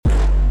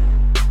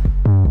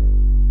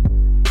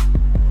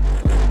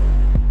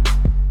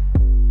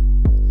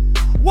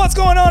What's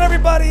going on,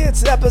 everybody?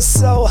 It's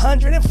episode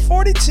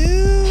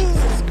 142.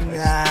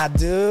 Nah,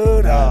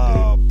 dude.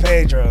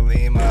 Pedro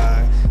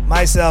Lima.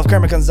 Myself,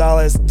 Kermit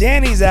Gonzalez.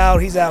 Danny's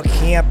out. He's out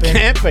camping.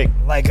 Camping.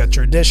 Like a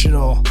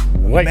traditional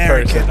White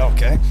American. person.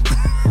 Okay.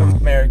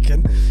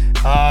 American.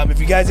 If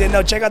you guys didn't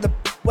know, check out the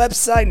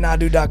website,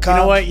 nadu.com. You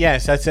know what?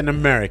 Yes, that's an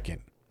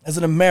American. As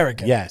an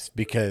American. Yes,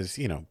 because,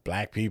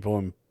 black people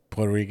and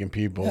Puerto Rican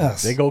people,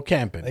 Yes. they go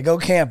camping. They go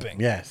camping.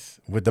 Yes,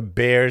 with the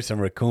bears and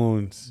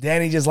raccoons.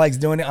 Danny just likes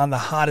doing it on the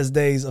hottest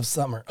days of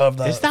summer.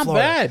 It's not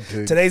Florida. bad,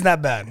 dude. Today's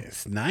not bad.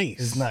 It's nice.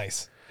 It's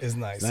nice. It's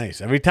nice. It's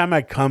nice. Every time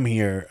I come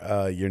here,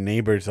 your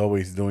neighbor's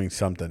always doing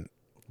something.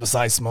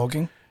 Besides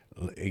smoking?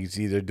 He's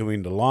either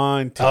doing the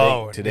lawn.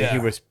 Today he yeah.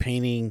 was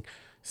painting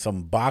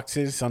some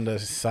boxes on the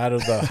side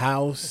of the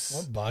house.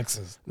 What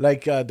boxes?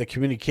 Like the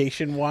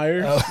communication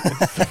wires. Oh. And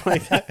stuff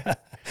like that.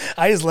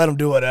 I just let him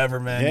do whatever,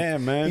 man. Yeah,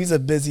 man. He's a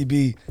busy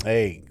bee.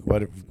 Hey,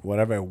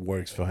 whatever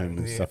works for him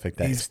and stuff like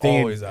that. He's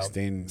Staying- always out.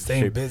 staying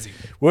Staying busy.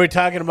 We're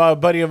talking about a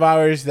buddy of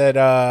ours that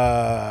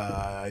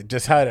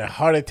just had a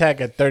heart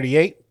attack at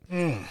 38.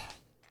 And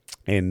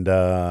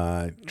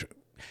we're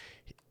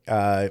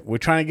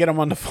trying to get him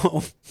on the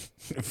phone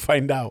and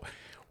find out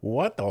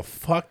what the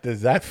fuck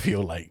does that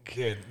feel like.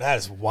 Dude, that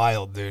is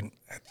wild, dude.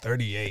 At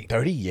 38.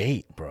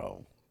 38,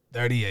 bro.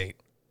 38.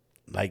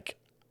 Like,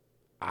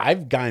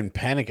 I've gotten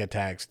panic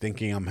attacks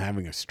thinking I'm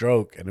having a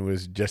stroke, and it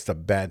was just a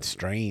bad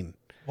strain.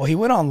 Well, he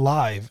went on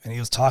live, and he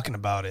was talking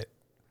about it.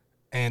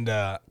 And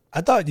I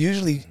thought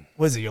usually,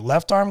 was it your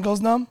left arm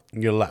goes numb?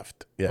 Your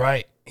left. Yeah.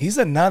 Right. He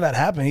said none of that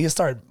happened. He just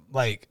started,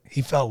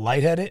 he felt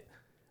lightheaded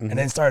and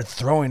then started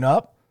throwing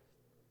up.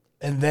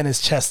 And then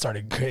his chest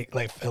started,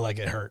 feel like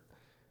it hurt.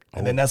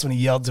 And then that's when he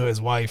yelled to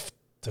his wife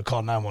to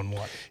call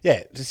 911.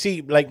 Yeah. To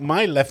see,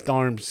 my left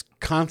arm's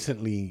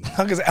constantly.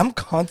 Because I'm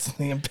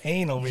constantly in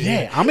pain over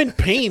here. Yeah, I'm in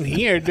pain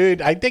here,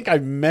 dude. I think I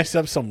messed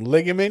up some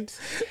ligaments.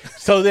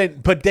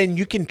 But then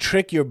you can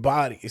trick your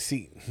body. You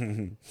see,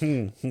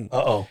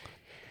 Uh-oh.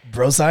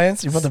 Bro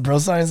science? You put the bro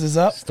science is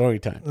up? story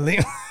time.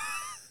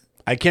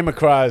 I came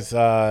across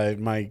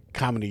my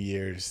comedy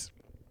years,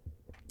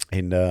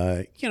 and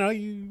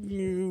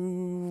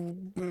you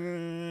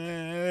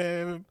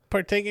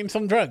partake in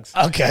some drugs,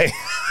 Okay.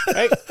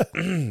 right?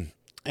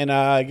 And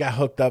I got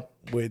hooked up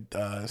with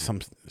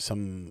some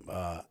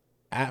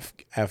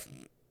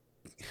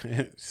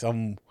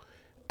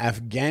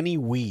Afghani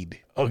weed.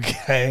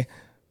 Okay.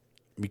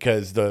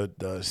 Because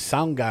the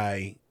sound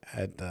guy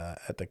at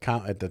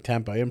the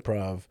Tampa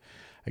Improv,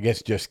 I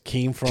guess, just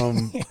came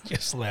from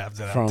Just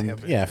laughed it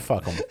out.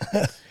 fuck them.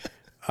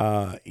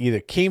 Either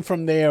came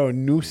from there or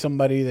knew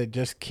somebody that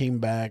just came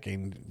back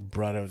and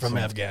brought it From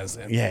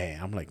Afghanistan. Yeah,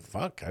 I'm like,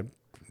 fuck. I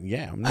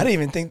didn't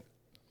even think,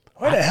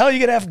 where the hell you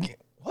get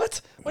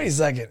what? Wait a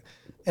second.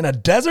 In a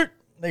desert?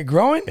 They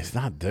growing? It's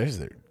not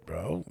desert,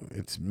 bro.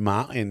 It's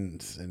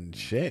mountains and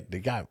shit. They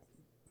got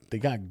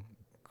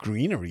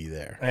greenery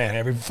there. Man,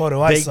 every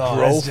photo I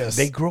saw is just...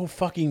 They grow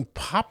fucking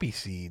poppy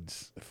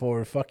seeds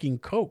for fucking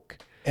coke.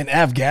 In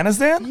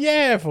Afghanistan?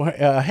 Yeah, for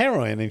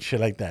heroin and shit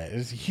like that.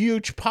 It's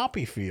huge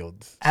poppy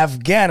fields.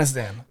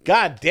 Afghanistan.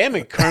 God damn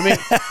it, Kermit.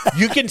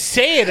 You can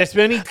say it as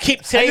many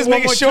keep saying it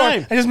one more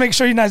time. I just make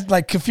sure you're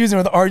not confusing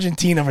with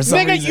Argentina for some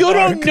Nigga, reason. you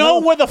don't know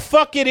where the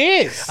fuck it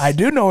is. I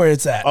do know where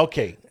it's at.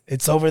 Okay.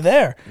 It's over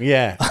there.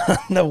 Yeah.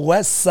 On the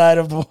west side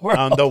of the world.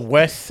 On the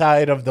west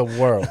side of the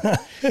world.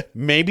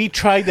 Maybe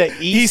try the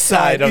east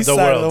side of the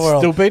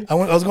world. Stupid. I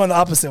was going the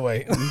opposite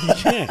way.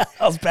 Yeah.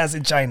 I was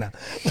passing China.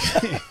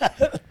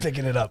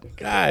 Picking it up.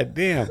 God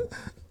damn.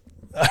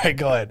 All right,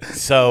 go ahead.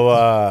 So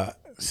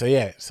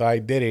I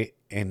did it,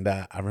 and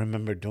I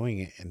remember doing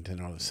it, and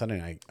then all of a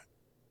sudden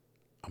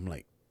I'm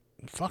like,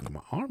 fuck,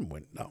 my arm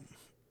went numb.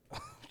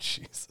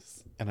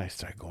 Jesus. And I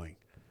started going,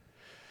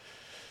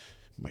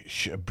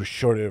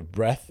 shorter of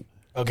breath.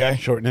 Okay.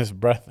 Shortness of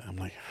breath. I'm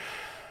like,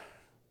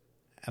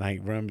 and I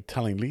remember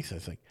telling Lisa,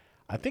 it's like,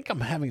 I think I'm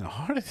having a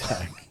heart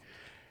attack.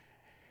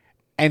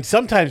 And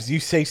sometimes you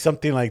say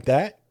something like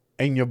that,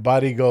 and your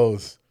body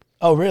goes,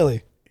 Oh,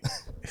 really?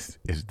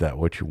 Is that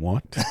what you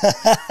want?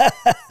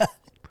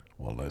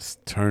 Well, let's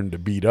turn the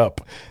beat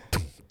up.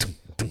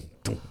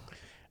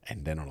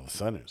 And then all of a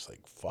sudden, it's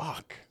like,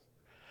 fuck.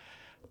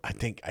 I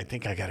think I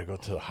got to go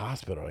to the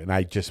hospital. And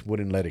I just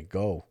wouldn't let it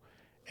go.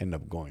 End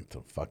up going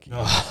to fucking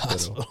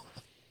hospital.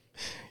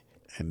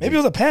 And Maybe it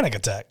was a panic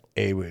attack.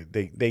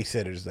 They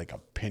said it was like a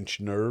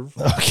pinched nerve.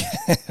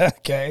 Okay.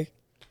 Okay.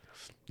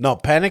 No,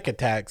 panic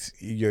attacks,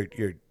 your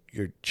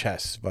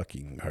chest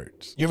fucking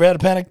hurts. You ever had a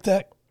panic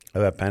attack?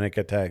 I've had panic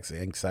attacks,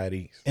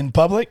 anxiety. In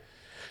public?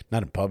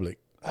 Not in public.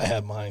 I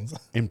have mine.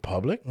 In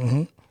public?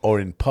 Mm-hmm. Or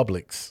in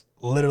Publix?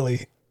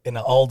 Literally in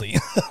an Aldi.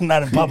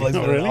 Not in Publix,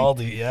 but Really? in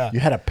Aldi, yeah. You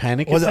had a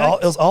panic Was attack?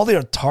 it was Aldi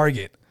or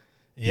Target?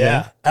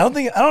 Yeah. I don't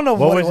know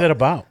What was it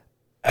about?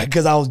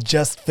 Because I was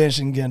just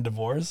finishing getting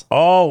divorced.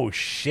 Oh,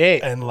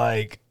 shit. And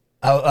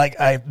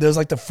there's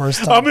the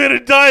first time. I'm going to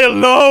die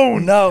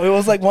alone. No, it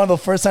was like one of the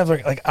first times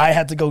where I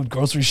had to go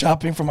grocery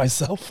shopping for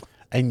myself.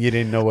 And you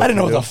didn't know what I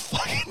didn't know to what the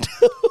fuck to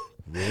do.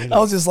 Really? I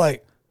was just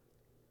like,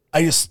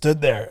 I just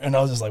stood there and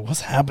I was just like,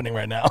 what's happening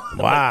right now?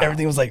 Wow. Like,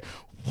 everything was like,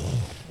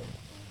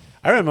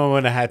 I remember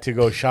when I had to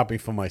go shopping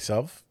for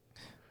myself.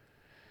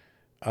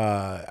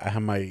 I had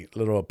my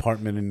little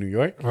apartment in New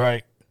York.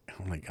 right.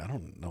 I'm like, I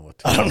don't know what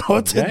to do. I don't know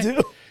what to Okay?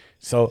 do.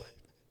 So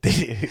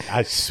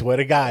I swear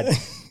to God,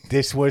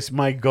 this was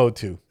my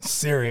go-to.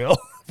 Cereal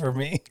for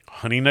me.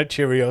 Honey Nut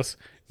Cheerios,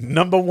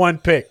 number one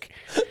pick.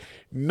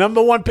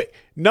 Number one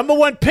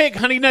pick,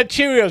 Honey Nut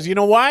Cheerios. You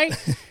know why?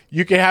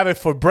 You can have it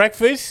for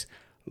breakfast,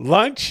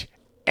 lunch,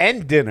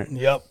 and dinner.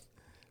 Yep.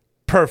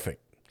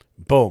 Perfect.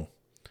 Boom.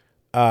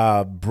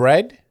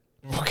 Bread,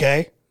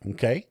 Okay.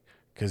 okay?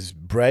 Because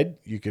bread,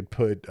 you could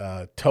put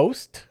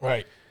toast.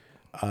 Right.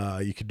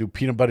 You could do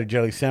peanut butter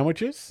jelly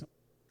sandwiches.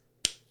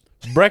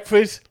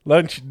 Breakfast,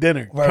 lunch,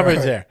 dinner. Right, Covers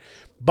right. there.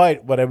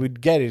 But what I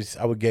would get is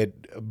I would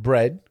get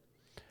bread.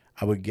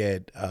 I would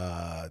get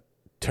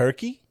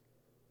turkey.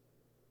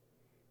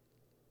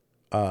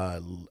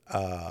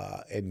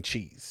 And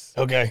cheese.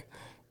 Okay.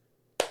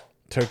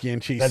 Turkey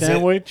and cheese That's it?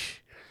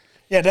 sandwich.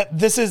 Yeah,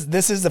 this is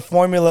the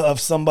formula of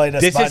somebody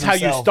that's This by is how you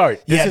themselves.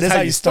 start. This Yeah, is this is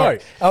how you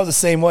start. I was the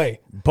same way.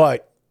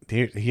 But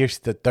here's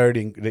the third.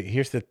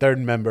 Here's the third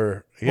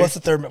member. Here's What's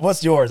the third?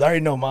 What's yours? I already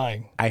know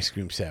mine. ice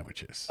cream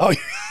sandwiches. Oh,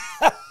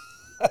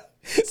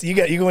 so you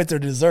go into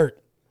dessert.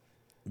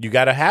 You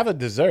got to have a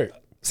dessert.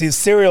 See,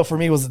 cereal for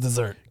me was a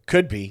dessert.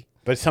 Could be,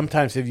 but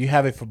sometimes if you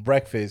have it for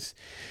breakfast,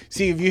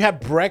 see if you have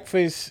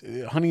breakfast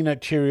Honey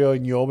Nut Cheerio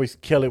and you always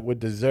kill it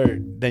with dessert,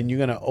 then you're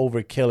gonna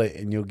overkill it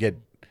and you'll get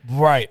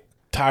Right.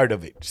 tired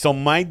of it. So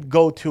my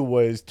go-to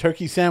was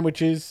turkey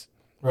sandwiches,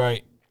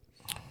 Right.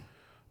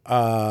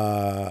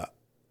 Honey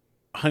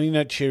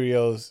Nut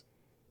Cheerios,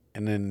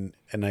 and then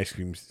an ice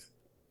cream.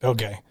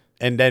 Okay.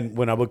 And then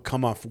when I would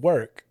come off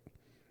work,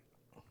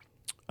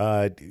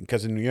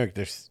 because in New York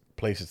there's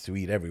places to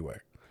eat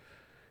everywhere.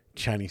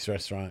 Chinese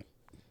restaurant,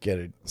 get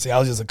it. See, I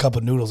was just a cup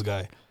of noodles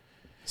guy,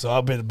 so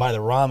I'll buy the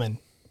ramen,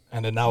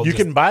 and then You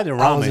can buy the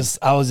ramen.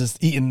 I was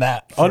just eating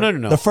that. Oh,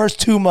 no. The first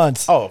 2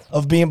 months Oh.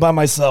 of being by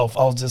myself,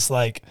 I was just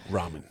like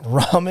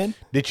ramen,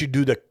 Did you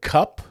do the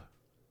cup?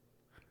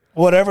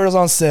 whatever was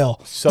on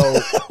sale, So,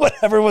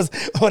 whatever was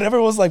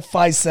like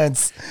 5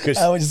 cents, 'Cause-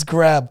 I would just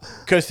grab.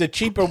 because the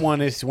cheaper one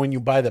is when you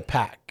buy the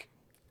pack,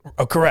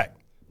 Oh, correct.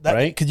 That,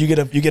 Right? Because you get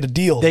a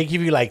deal. they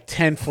give you like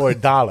 10 for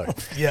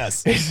 $1.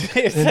 Yes.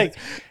 It's like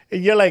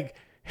you're like,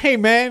 hey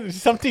man,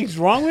 something's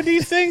wrong with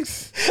these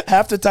things.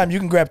 Half the time you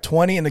can grab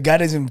 20 and the guy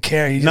doesn't even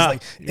care. He's Nah,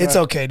 just like, it's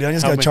you're- okay, dude. I'm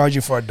just How gonna many- charge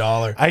you for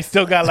 $1. I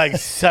still got like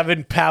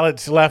 7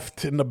 pallets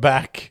left in the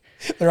back.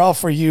 They're all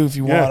for you if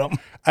you want them.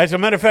 As a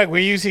matter of fact, we're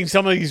using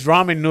some of these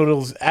ramen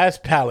noodles as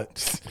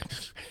pallets.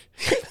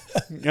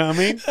 You know what I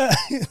mean?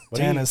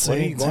 What are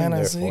you going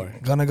there Tennessee. for?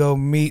 Gonna go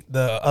meet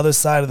the other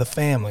side of the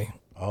family.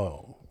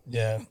 Oh,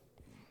 Yeah.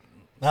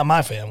 Not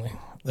my family.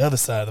 The other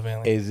side of the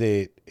family. is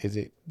it?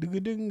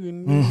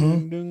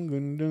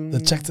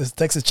 The Texas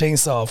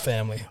Chainsaw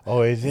family.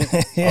 Oh, is it?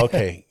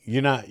 Okay,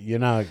 you're not.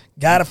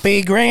 Gotta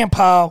feed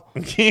grandpa.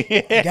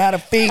 Gotta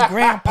feed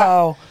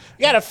grandpa.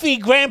 You gotta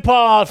feed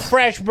Grandpa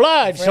fresh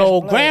blood so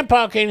blood.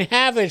 Grandpa can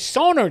have his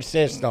sonar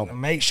system.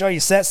 Make sure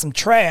you set some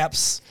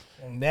traps.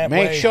 And that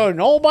Make way- sure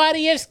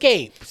nobody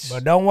escapes.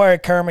 But don't worry,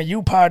 Kermit.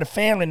 You part of the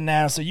family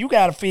now, so you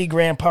gotta feed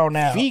grandpa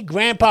now. Feed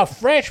Grandpa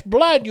fresh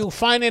blood. You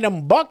find it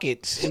in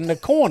buckets in the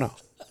corner,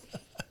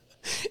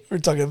 We're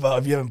talking about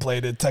if you haven't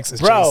played the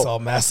Texas Bro. Chainsaw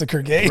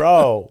Massacre game.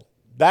 bro.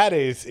 That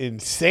is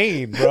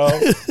insane, bro.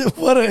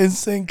 What an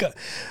insane.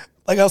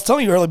 Like I was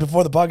telling you earlier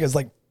before the podcast,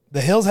 like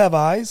The Hills Have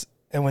Eyes,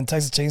 and when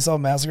Texas Chainsaw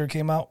Massacre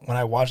came out, when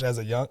I watched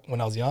it when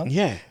I was young,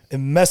 Yeah. it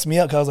messed me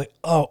up because I was like,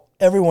 oh,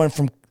 everyone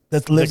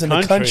that lives in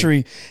the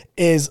country. country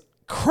is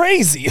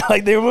crazy.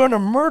 Like they want to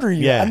murder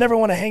you. Yeah. I never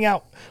want to hang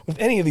out with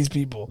any of these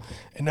people.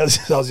 And I was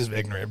just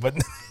ignorant, but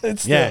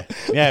it's Yeah,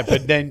 still, yeah.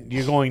 But then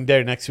you're going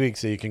there next week,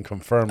 so you can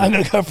confirm I'm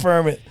it. gonna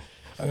confirm it.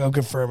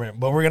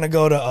 But we're gonna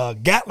go to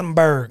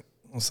Gatlinburg.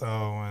 So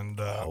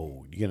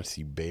Oh, you're gonna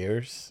see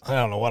bears. I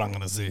don't know what I'm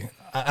gonna see.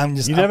 I'm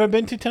You never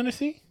been to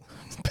Tennessee?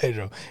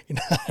 Pedro.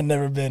 I've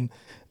never been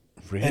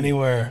Really?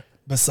 anywhere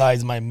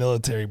besides my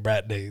military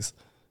brat days.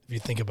 If you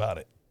think about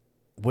it,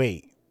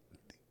 Wait,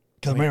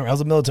 because remember I was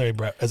a military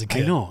brat as a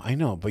kid. I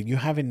know, but you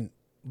haven't.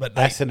 but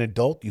As an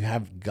adult, you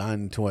have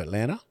gone to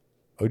Atlanta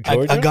or I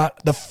Georgia.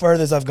 got the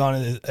furthest I've gone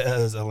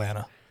is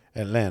Atlanta.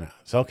 Atlanta.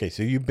 So okay,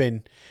 so you've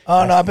been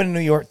Oh no, I've been in New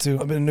York too.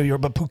 I've been in New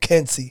York, but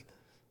Poughkeepsie.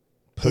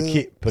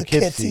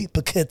 Poughkeepsie.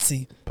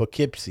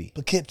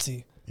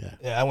 Poughkeepsie.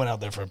 Yeah. I went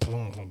out there for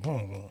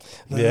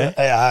Yeah?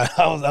 I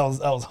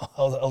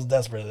was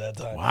desperate at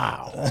that time.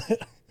 Wow.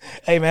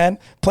 Hey man,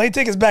 plane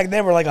tickets back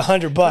then were like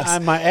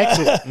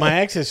 $100. My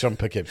ex is from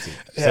Poughkeepsie,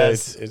 so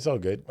Yes. it's all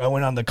good. I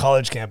went on the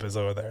college campus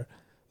over there.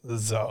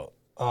 So,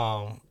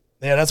 yeah,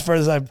 that's the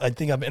furthest I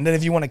think I've been. And then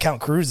if you want to count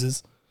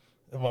cruises,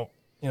 well,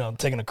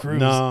 taking a cruise.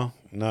 No.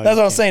 That's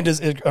what I'm saying.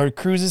 Are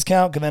cruises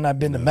count? Because then I've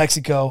been to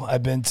Mexico.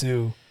 I've been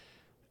to,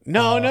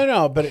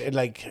 No. But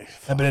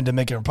I've been in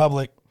Dominican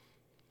Republic.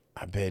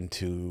 I've been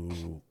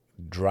to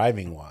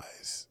driving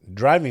wise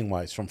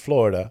from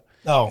Florida.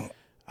 Oh,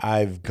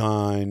 I've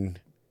gone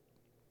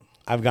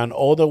I've gone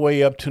all the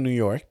way up to New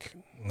York,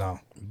 No.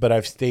 but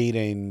I've stayed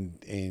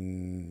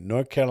in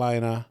North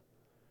Carolina.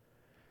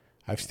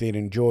 I've stayed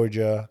in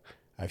Georgia.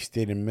 I've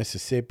stayed in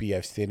Mississippi.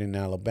 I've stayed in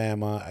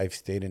Alabama. I've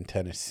stayed in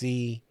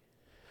Tennessee.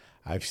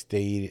 I've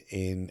stayed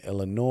in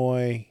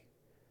Illinois.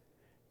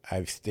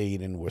 I've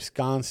stayed in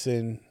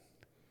Wisconsin.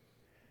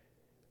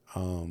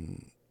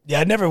 Yeah,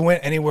 I never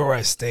went anywhere where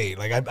I stayed.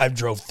 Like I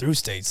drove through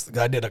states.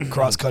 I did a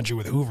cross country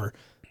with Hoover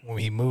when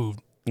he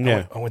moved.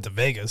 Yeah. I went to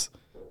Vegas,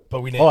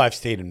 but we didn't. Oh, I've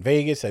stayed in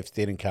Vegas. I've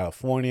stayed in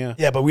California.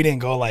 Yeah, but we didn't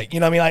go like, you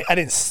know what I mean? Like I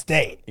didn't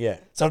stay. Yeah.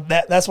 So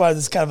that's why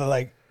it's kind of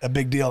like a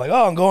big deal. Like,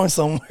 oh, I'm going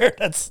somewhere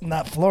that's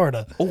not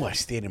Florida. Oh, I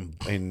stayed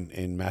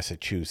in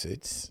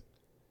Massachusetts.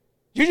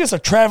 You're just a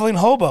traveling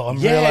hobo. I'm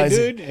Yeah,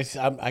 realizing. dude.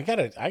 I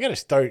gotta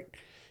start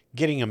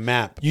getting a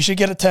map. You should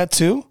get a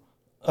tattoo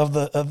of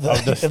the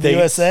States.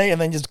 USA and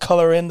then just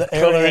color in the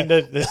area. Color in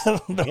the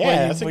the way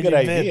yeah, that's a when good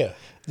been. idea.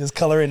 Just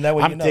color in that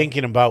way. I'm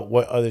thinking about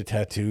what other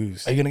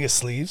tattoos Are you gonna get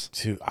sleeves?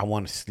 to. I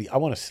want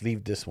to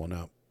sleeve this one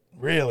up.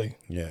 Really?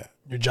 Yeah.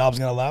 Your job's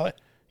gonna allow it?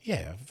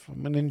 Yeah,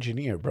 I'm an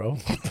engineer, bro.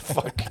 What the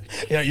fuck?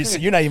 You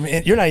know,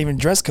 you're not even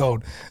dress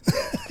code.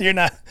 you're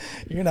not.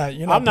 I'm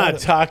part not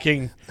of-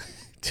 talking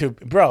to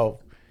bro.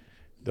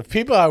 The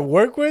people I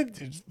work with,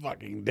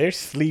 they're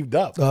sleeved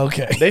up.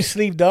 Okay. They're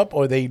sleeved up,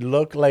 or they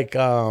look like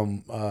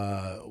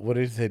what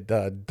is it?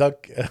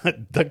 Duck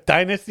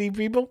Dynasty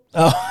people.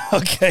 Oh,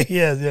 okay.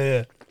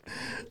 Yeah.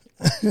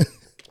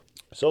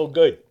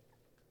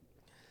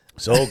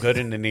 So good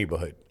in the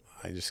neighborhood.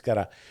 I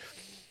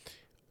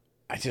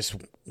just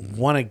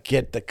want to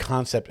get the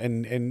concept,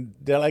 and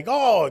they're like,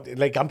 oh,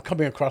 like I'm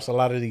coming across a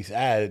lot of these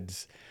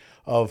ads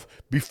of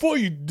before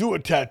you do a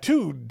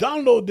tattoo,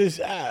 download this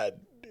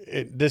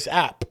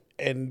app,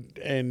 and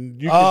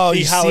you can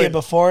see how it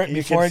before you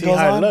before can it see goes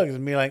how on. it looks,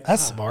 and be like,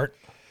 That's "Ah, smart.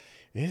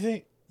 is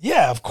it?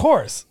 Yeah, of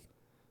course.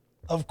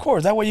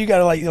 That way you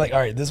gotta like, you're like, all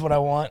right, this is what I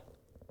want.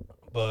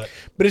 But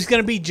But it's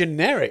gonna be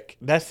generic.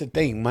 That's the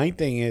thing. My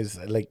thing is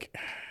like,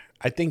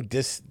 I think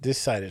this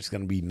side is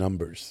gonna be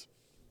numbers.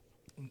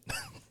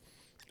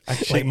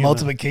 like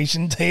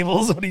multiplication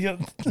tables. What do you?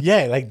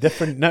 Yeah, like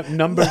different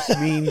numbers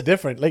mean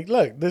different. Like,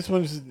 look, this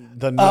one's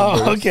the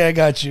numbers. Oh, okay, I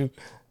got you.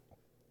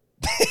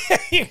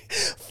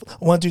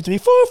 1, 2, 3,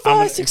 4,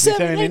 5, 6,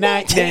 7, 8,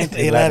 9, 10,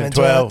 11,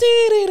 12.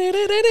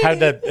 How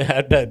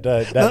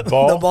that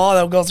ball, the ball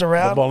that goes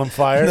around, the ball on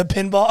fire, the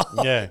pinball.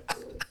 yeah.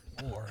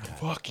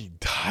 Fucking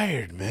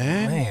tired,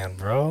 man. Man,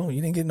 bro,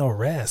 you didn't get no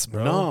rest,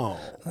 bro.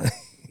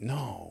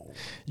 No.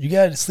 You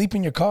got to sleep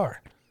in your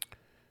car.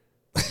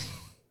 I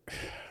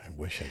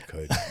wish I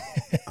could.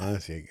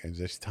 Honestly,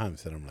 there's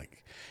times that I'm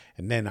like,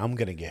 and then I'm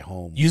gonna get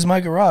home. Use my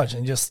garage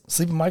and just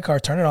sleep in my car.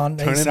 Turn it on.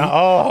 Turn it on.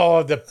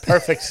 Oh, the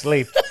perfect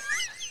sleep.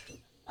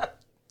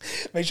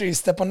 Make sure you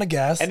step on the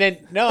gas. And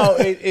then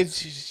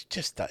it's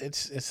just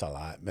it's a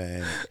lot,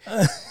 man.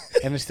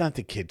 And it's not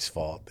the kids'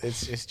 fault.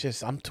 It's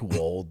just I'm too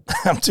old.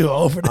 I'm too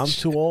old for this. I'm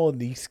too old.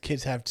 These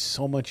kids have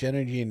so much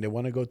energy, and they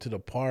want to go to the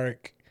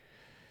park.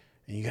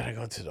 And you gotta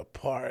go to the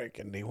park,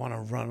 and they want to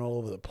run all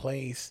over the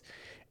place.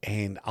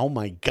 And oh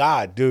my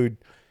god, dude,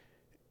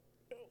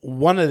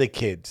 one of the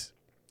kids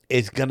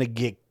is gonna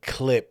get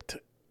clipped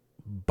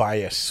by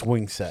a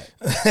swing set.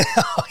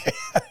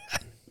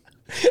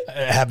 It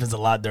happens a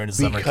lot during the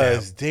summer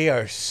Because camp. they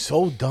are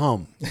so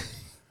dumb.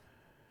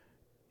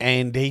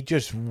 And they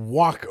just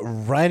walk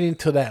right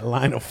into that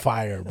line of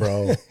fire,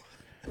 bro.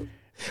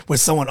 With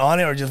someone on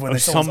it, or just when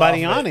With someone's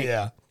somebody off on it.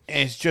 Yeah.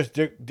 And it's just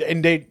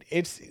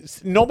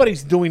it's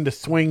nobody's doing the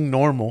swing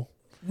normal.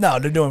 No,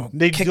 they're doing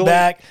They're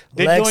kickback,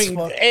 They're legs.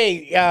 doing.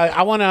 Hey,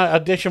 I want to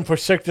audition for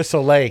Cirque du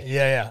Soleil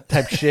Yeah.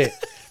 type shit.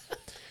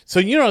 So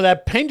you know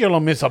that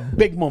pendulum is a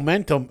big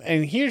momentum,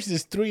 and here's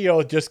this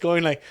 3-year-old just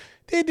going like,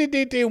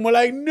 and we're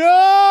like,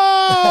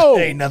 no,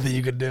 Ain't nothing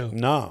you could do.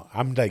 no.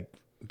 I'm like,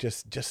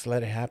 just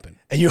let it happen.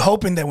 And you're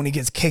hoping that when he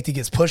gets kicked, he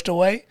gets pushed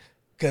away.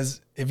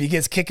 Because if he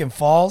gets kicked and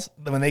falls,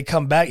 then when they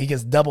come back, he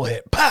gets double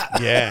hit.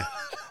 Pop! Yeah.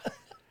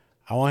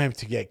 I want him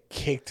to get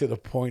kicked to the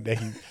point that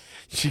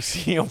you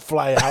see him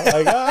fly out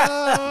like,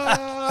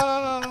 ah.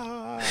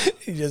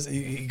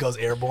 He goes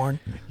airborne.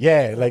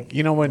 Yeah, like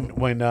you know when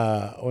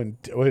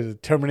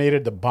Terminator,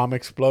 the bomb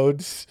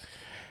explodes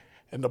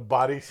and the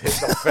bodies hit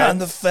the fence. On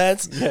the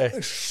fence. Yeah.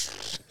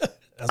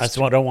 That's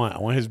what I want. I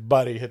want his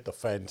body hit the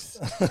fence.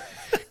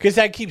 Because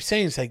I keep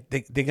saying it's like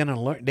they're gonna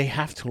learn. They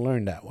have to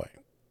learn that way.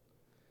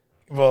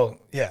 Well,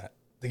 yeah,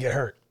 they get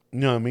hurt, You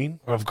know what I mean?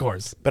 of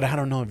course. But I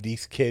don't know if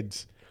these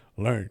kids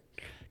learn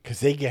because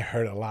they get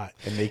hurt a lot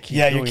and they keep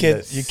Yeah, doing your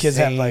kids the have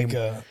same like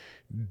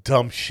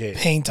dumb shit.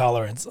 pain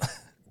tolerance.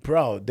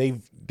 Bro,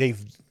 they've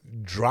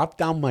dropped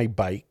down my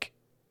bike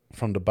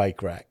from the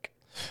bike rack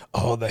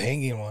Oh, the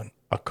hanging one.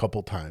 a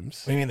couple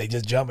times. What do you mean they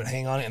just jump and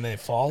hang on it and then it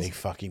falls? They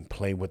fucking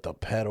play with the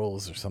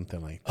pedals or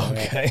something like that.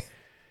 Okay.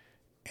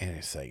 And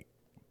it's like,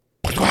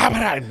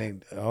 and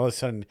then all of a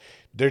sudden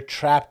they're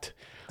trapped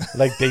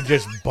like they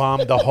just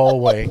bombed the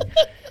hallway.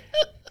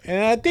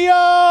 And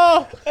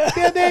Tío,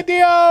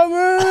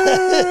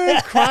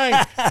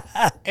 crying.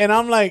 And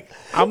I'm like,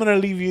 I'm going to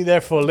leave you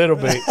there for a little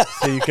bit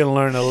so you can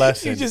learn a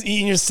lesson. You're just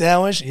eating your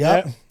sandwich.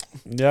 Yep.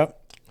 Yep.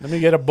 Let me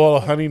get a bowl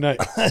of Honey Nut.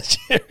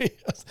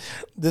 Cheerios.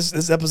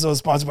 This episode is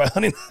sponsored by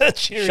Honey Nut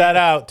Cheerios. Shout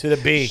out to the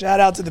bee. Shout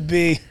out to the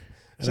bee.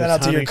 Shout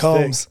out to your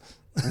combs.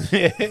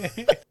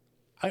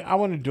 I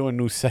want to do a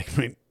new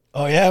segment.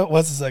 Oh, yeah?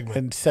 What's the segment?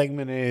 And the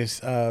segment is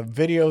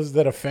videos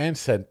that a fan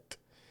sent.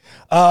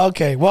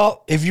 Okay.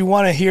 Well, if you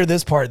want to hear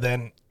this part,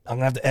 then I'm going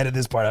to have to edit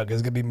this part out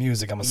because it's going to be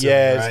music, I'm assuming.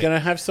 Yeah, it's right? going to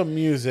have some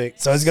music.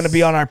 So it's going to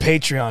be on our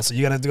Patreon. So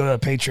you got to go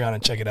to Patreon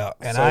and check it out.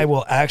 And I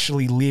will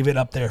actually leave it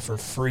up there for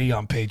free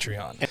on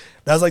Patreon.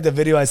 That was like the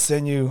video I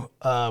sent you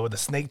with the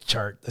snake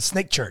chart, the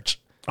snake church.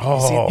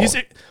 Oh. You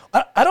see,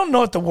 I don't know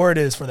what the word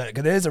is for that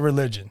because it is a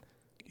religion.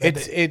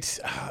 It's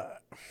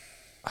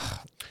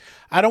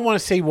I don't want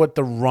to say what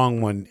the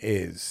wrong one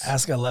is.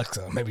 Ask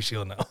Alexa. Maybe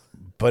she'll know.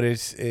 But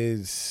it's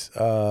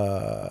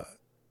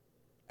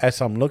as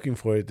I'm looking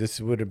for it,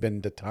 this would have been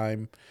the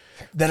time.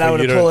 Then I would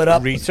have pulled it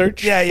up.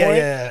 Research.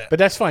 Yeah. But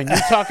that's fine. You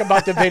talk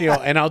about the video,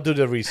 and I'll do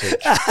the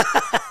research.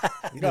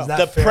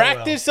 The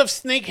practice of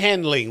snake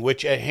handling,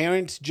 which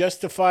adherents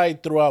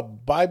justified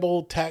throughout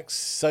Bible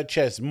texts such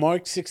as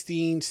Mark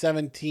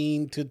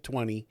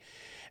 16:17-20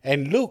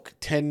 and Luke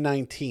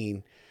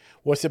 10:19,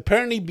 was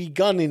apparently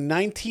begun in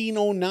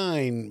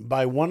 1909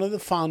 by one of the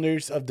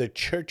founders of the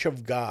Church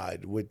of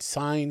God, with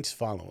signs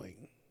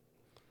following.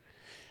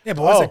 Yeah,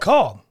 but what's it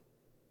called?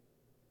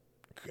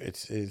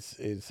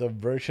 It's a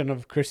version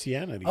of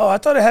Christianity. Oh, I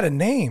thought it had a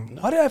name.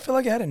 Why did I feel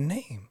like it had a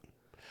name?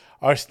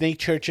 Our snake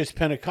church is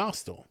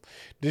Pentecostal.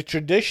 The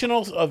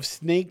traditionals of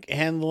snake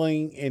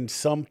handling in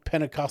some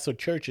Pentecostal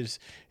churches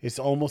is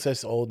almost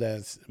as old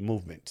as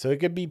movement. So it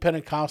could be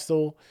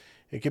Pentecostal.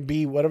 It could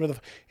be whatever the...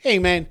 Hey,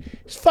 man,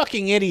 it's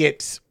fucking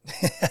idiots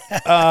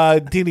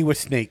dealing with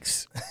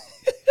snakes.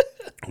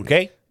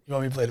 Okay? You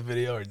want me to play the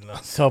video or no?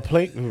 So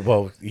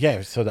well,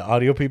 yeah, so the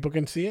audio people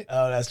can see it.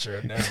 Oh, that's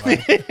true. Never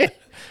mind.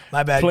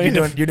 My bad.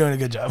 You're doing a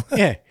good job.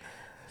 Yeah.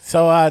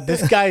 So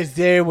this guy is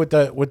there with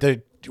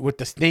the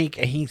snake,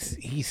 and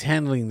he's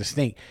handling the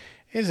snake.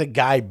 There's a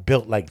guy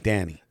built like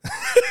Danny,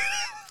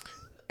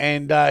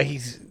 and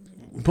he's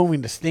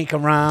moving the snake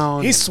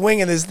around. He's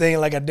swinging this thing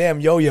like a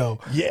damn yo-yo.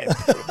 Yeah,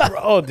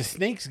 bro. The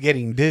snake's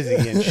getting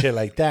dizzy and shit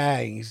like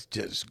that. And he's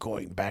just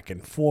going back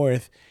and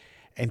forth,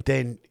 and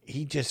then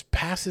he just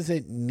passes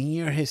it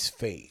near his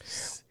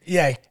face.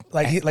 Yeah,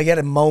 he had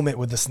a moment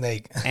with the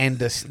snake. And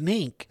the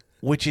snake,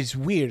 which is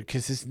weird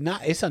because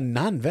it's a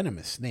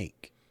non-venomous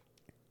snake.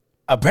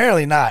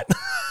 Apparently not.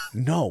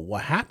 No,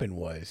 what happened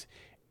was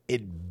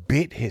it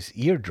bit his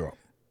eardrum.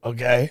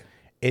 Okay.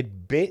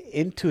 It bit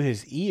into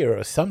his ear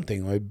or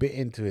something, or it bit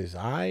into his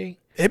eye.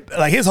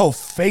 His whole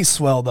face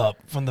swelled up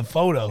from the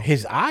photo.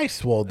 His eye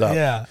swelled up.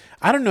 Yeah.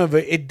 I don't know if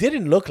it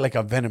didn't look like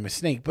a venomous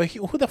snake, but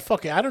who the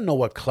fuck? I don't know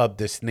what club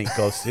this snake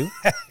goes to.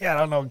 Yeah, I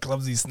don't know what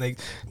clubs these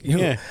snakes.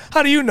 Yeah.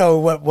 How do you know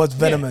what's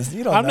venomous? Yeah.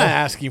 You don't I'm know. not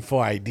asking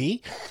for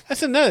ID.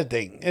 That's another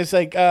thing. It's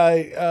like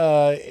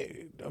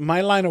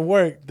my line of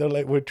work, they're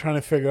like, we're trying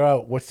to figure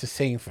out what's the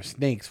saying for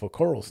snakes, for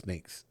coral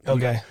snakes.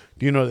 Okay.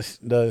 Do you know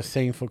the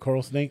saying for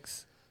coral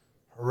snakes?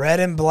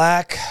 Red and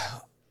black.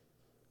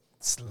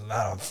 It's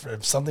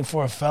something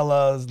for a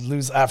fella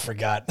lose. I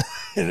forgot.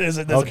 There's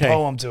a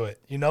poem to it.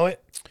 You know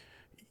it?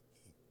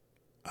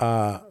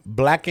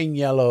 Black and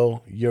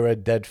yellow, you're a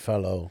dead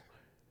fellow.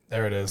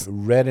 There it is.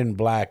 Red and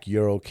black,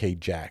 you're okay,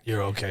 Jack.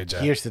 You're okay,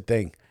 Jack. Here's the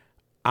thing.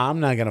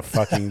 I'm not going to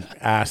fucking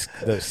ask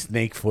the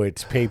snake for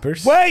its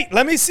papers. Wait,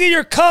 let me see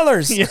your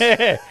colors.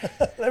 Yeah.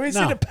 Let me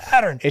see the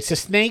pattern. It's a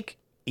snake.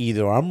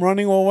 Either I'm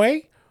running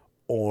away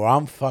or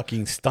I'm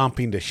fucking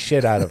stomping the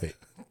shit out of it.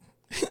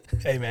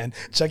 Hey, man.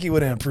 Chucky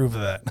wouldn't approve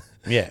of that.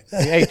 Yeah.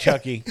 Hey,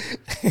 Chucky.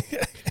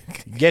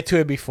 Get to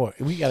it before.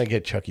 We got to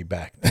get Chucky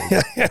back.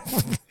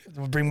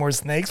 We'll bring more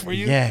snakes for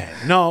you? Yeah.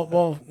 No,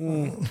 well,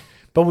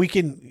 but we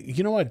can,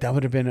 you know what? That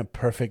would have been a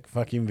perfect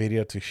fucking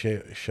video to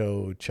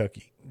show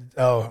Chucky.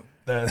 Oh,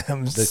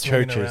 the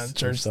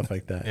churches and stuff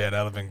like that. Yeah,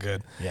 that would have been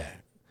good. Yeah.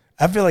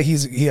 I feel like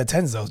he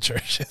attends those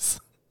churches.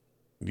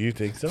 Do you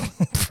think so?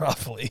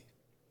 Probably.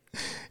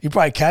 He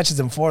probably catches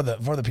them for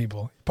the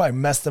people. He probably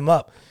messed them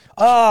up.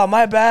 Oh,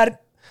 my bad.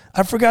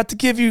 I forgot to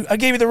give you. I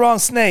gave you the wrong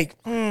snake.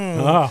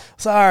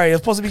 Sorry, it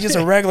was supposed to be just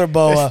a regular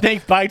boa. The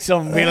snake bites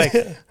him and be like,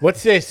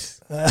 "What's this?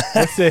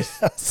 What's this?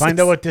 Find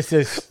out what this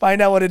is.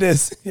 Find out what it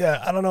is."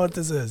 Yeah, I don't know what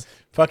this is.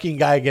 Fucking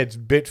guy gets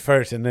bit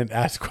first and then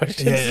asks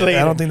questions later.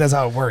 I don't think that's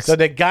how it works. So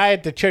the guy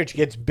at the church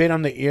gets bit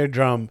on the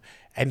eardrum,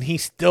 and he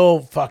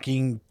still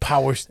fucking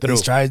powers through.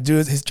 He's trying to do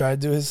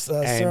his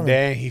sermon. And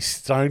then he's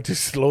starting to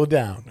slow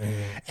down.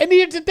 And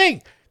here's the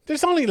thing: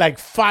 there's only like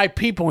 5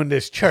 people in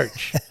this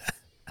church.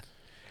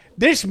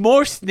 There's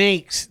more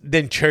snakes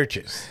than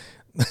churches.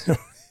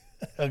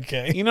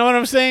 Okay. You know what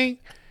I'm saying?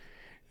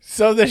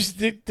 So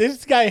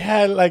this guy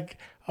had like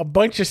a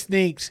bunch of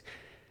snakes.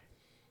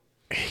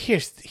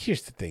 Here's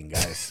the thing,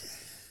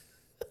 guys.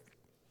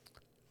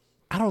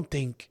 I don't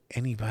think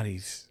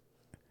anybody's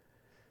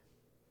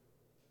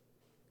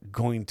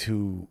going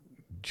to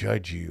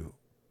judge you.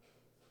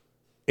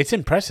 It's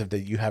impressive that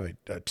you have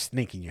a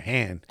snake in your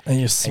hand. And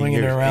you're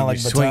swinging it around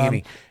like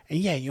baton. And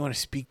yeah, you want to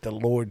speak the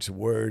Lord's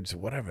words or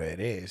whatever it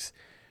is.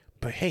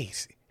 But hey,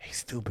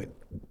 stupid.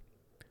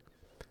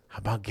 How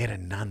about get a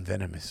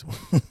non-venomous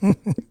one?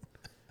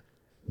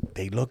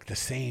 They look the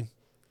same.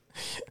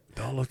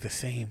 They all look the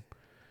same.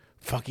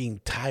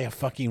 Fucking tie a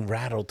fucking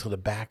rattle to the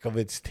back of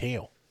its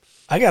tail.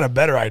 I got a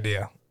better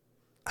idea.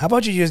 How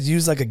about you just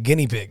use like a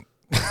guinea pig?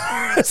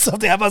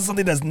 Something. How about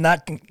something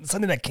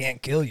something that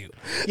can't kill you?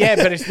 Yeah,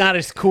 but it's not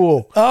as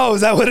cool. Oh,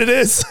 is that what it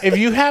is? If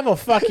you have a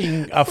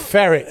ferret.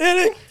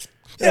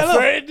 The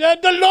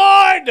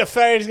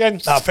ferret's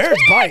going. No,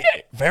 ferrets bite.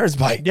 Ferrets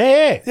bite.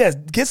 Yeah.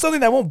 Get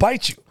something that won't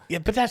bite you. Yeah,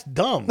 but that's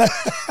dumb.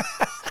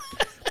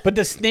 But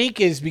the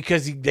snake is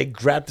because they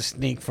grabbed the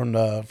snake from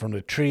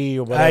the tree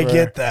or whatever. I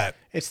get that.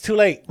 It's too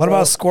late. What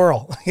about a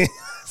squirrel?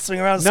 Swing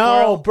around a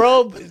squirrel? No,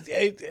 bro.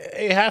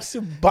 It has to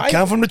bite.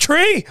 Come from the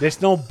tree.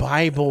 There's no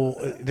Bible.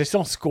 There's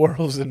no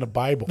squirrels in the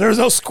Bible. There's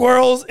no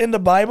squirrels in the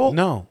Bible?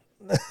 No.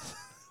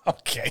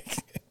 Okay.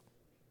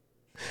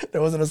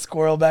 There wasn't a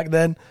squirrel back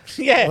then?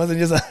 Yeah. It wasn't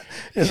just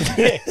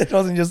it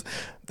wasn't just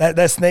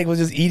that snake was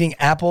just eating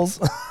apples.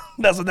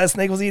 That's what that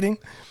snake was eating?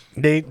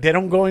 They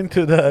don't go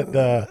into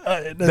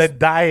the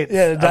diet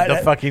of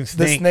the fucking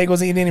snake. The snake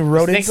wasn't eating any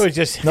rodents. The snake was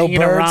just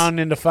hanging around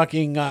in the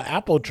fucking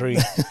apple tree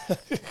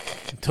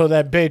until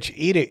that bitch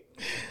eat it.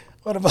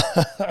 What about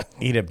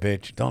eat it,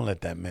 bitch? Don't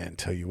let that man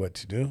tell you what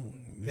to do.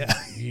 Yeah,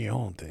 your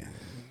own thing.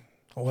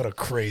 What a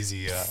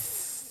crazy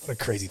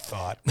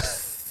thought.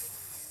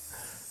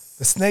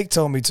 The snake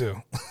told me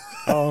to.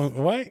 Oh,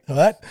 what?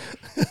 What?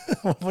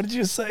 What did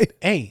you say?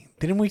 Hey,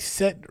 didn't we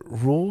set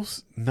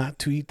rules not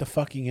to eat the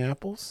fucking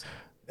apples?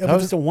 Yeah, that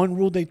was the one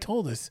rule they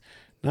told us,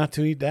 not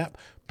to eat that.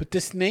 But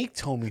the snake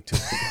told me to.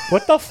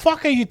 What the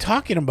fuck are you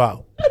talking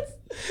about?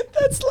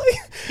 That's like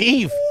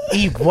Eve,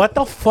 what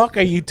the fuck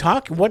are you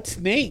talking? What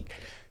snake?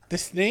 The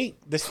snake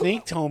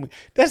told me.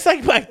 That's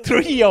like my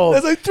 3-year-old.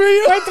 That's like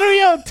 3-year-old. My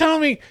 3-year-old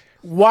telling me,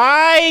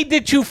 why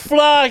did you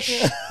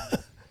flush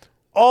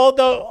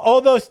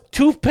all those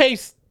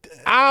toothpaste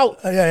out?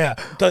 Yeah.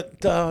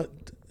 The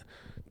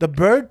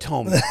bird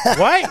told me.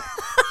 What?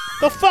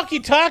 The fuck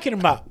you talking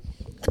about?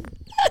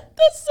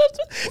 That's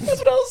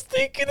what I was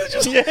thinking. It's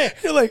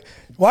just, You're like,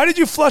 why did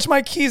you flush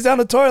my keys down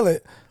the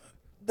toilet?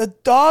 The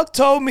dog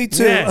told me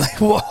to. Yeah.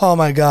 Like, oh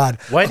my God.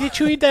 Why did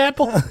you eat the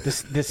apple?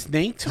 The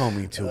snake told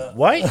me to.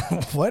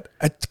 What? What?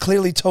 I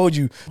clearly told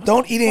you.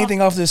 Don't eat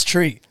anything off this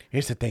tree.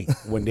 Here's the thing.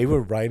 When they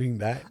were writing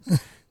that,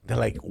 they're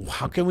like,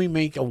 how can we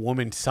make a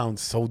woman sound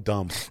so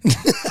dumb?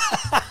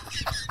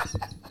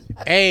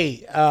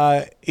 Hey,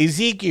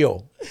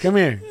 Ezekiel, come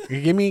here.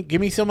 Give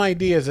me some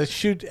ideas. Let's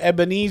shoot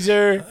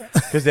Ebenezer,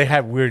 because they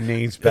had weird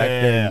names back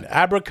then.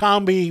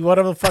 Abercrombie,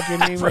 whatever the fuck your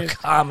name is.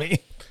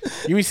 Abercrombie.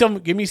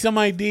 Give me some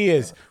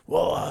ideas.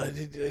 Well,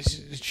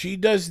 she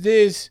does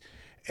this,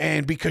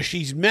 and because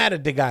she's mad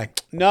at the guy.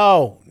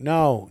 No.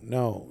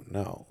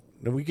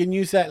 We can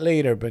use that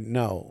later, but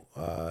no.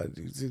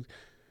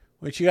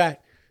 What you got?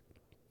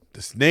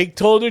 The snake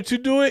told her to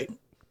do it.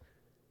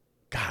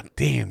 God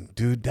damn,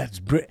 dude, that's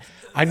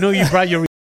I know you brought your